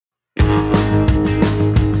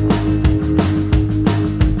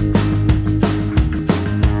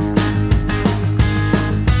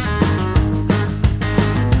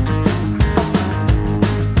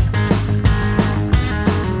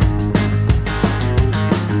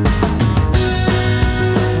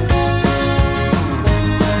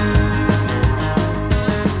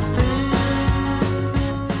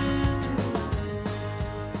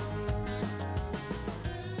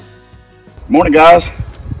Morning, guys.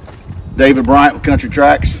 David Bryant with Country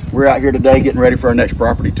Tracks. We're out here today getting ready for our next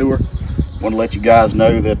property tour. Want to let you guys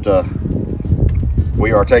know that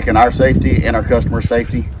we are taking our safety and our customer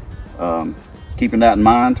safety, keeping that in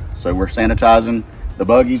mind. So we're sanitizing the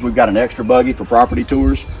buggies. We've got an extra buggy for property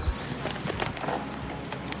tours.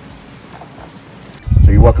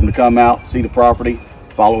 So you're welcome to come out, see the property,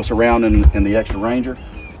 follow us around in the extra Ranger,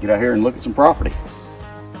 get out here and look at some property.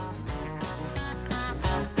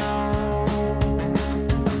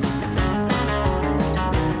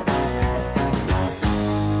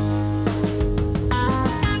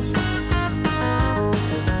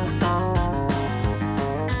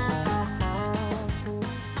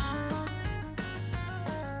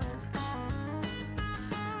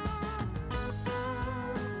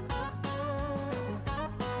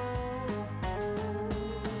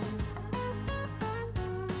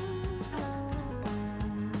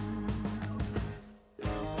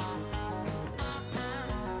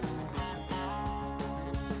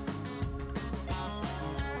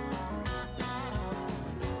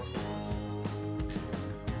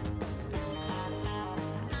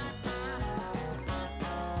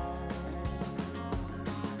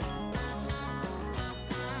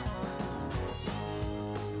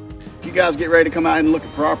 If you guys get ready to come out and look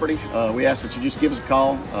at property, we ask that you just give us a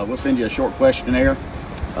call. We'll send you a short questionnaire.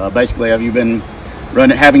 Basically, have you been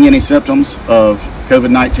having any symptoms of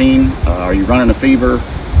COVID-19? Are you running a fever?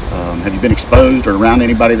 Have you been exposed or around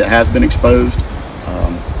anybody that has been exposed?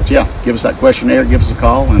 But yeah, give us that questionnaire, give us a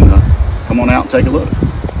call, and come on out and take a look.